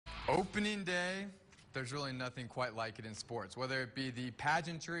Opening day, there's really nothing quite like it in sports, whether it be the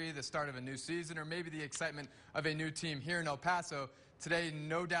pageantry, the start of a new season, or maybe the excitement of a new team here in El Paso. Today,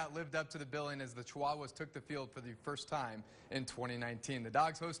 no doubt lived up to the billing as the Chihuahuas took the field for the first time in 2019. The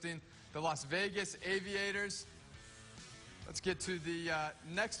Dogs hosting the Las Vegas Aviators. Let's get to the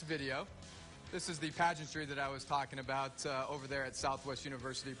next video. This is the pageantry that I was talking about over there at Southwest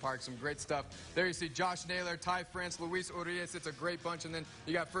University Park. Some great stuff. There you see Josh Naylor, Ty France, Luis Urias. It's a great bunch. And then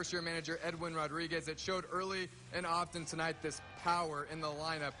you got first-year manager Edwin Rodriguez. It showed early and often tonight this power in the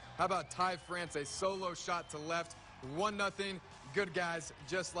lineup. How about Ty France, a solo shot to left, 1-0. Good guys,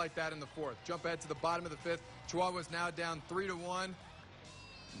 just like that in the fourth. Jump ahead to the bottom of the fifth. Chihuahuas now down 3-1.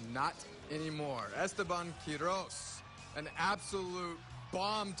 Not anymore. Esteban Quiroz, an absolute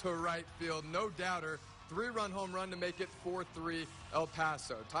bomb to right field, no doubter. 3-run home run to make it 4-3 El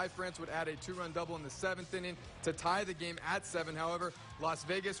Paso. Ty France would add a 2-run double in the 7th inning to tie the game at 7. However, Las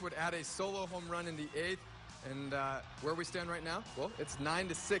Vegas would add a solo home run in the 8th. And where we stand right now? Well, it's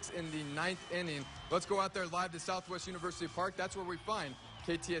 9-6 in the 9th inning. Let's go out there live to Southwest University Park. That's where we find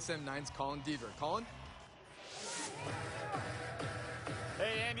KTSM 9's Colin Deaver. Colin?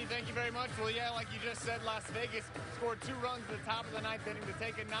 Hey, Andy, thank you very much. Well, yeah, like you just said, Las Vegas scored 2 runs at the top of the 9th inning to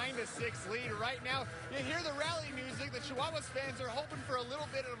take a 9-6 lead. Right now, you hear the rally music. The Chihuahuas fans are hoping for a little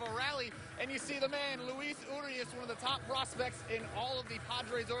bit of a rally, and you see the man, Luis Urias, one of the top prospects in all of the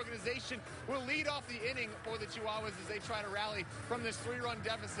Padres organization, will lead off the inning for the Chihuahuas as they try to rally from this 3-run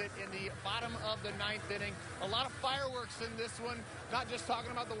deficit in the bottom of the 9th inning. A lot of fireworks in this one, not just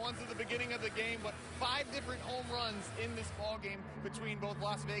talking about the ones at the beginning of the game, but 5 different home runs in this ball game between both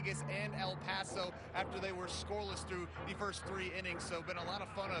Las Vegas and El Paso after they were scoreless through the first 3 innings. So been a lot of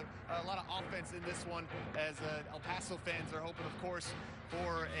fun, a lot of offense in this one as El Paso fans are hoping, of course,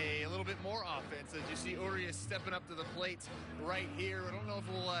 for a little bit more offense. As you see Urias stepping up to the plate right here. I don't know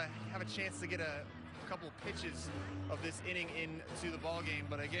if we'll have a chance to get a couple pitches of this inning into the ball game,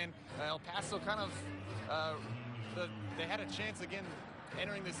 but again, El Paso kind of they had a chance again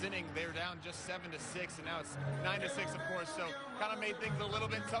entering this inning. They were down just 7-6, and now it's 9-6, of course. So kind of made things a little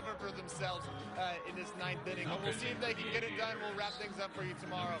bit tougher for themselves in this 9th inning. But we'll see if they can get it done. We'll wrap things up for you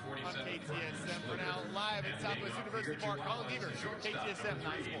tomorrow on KTSM. For now, live at Southwest University Park, Colin Deaver, KTSM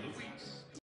 9 Sports.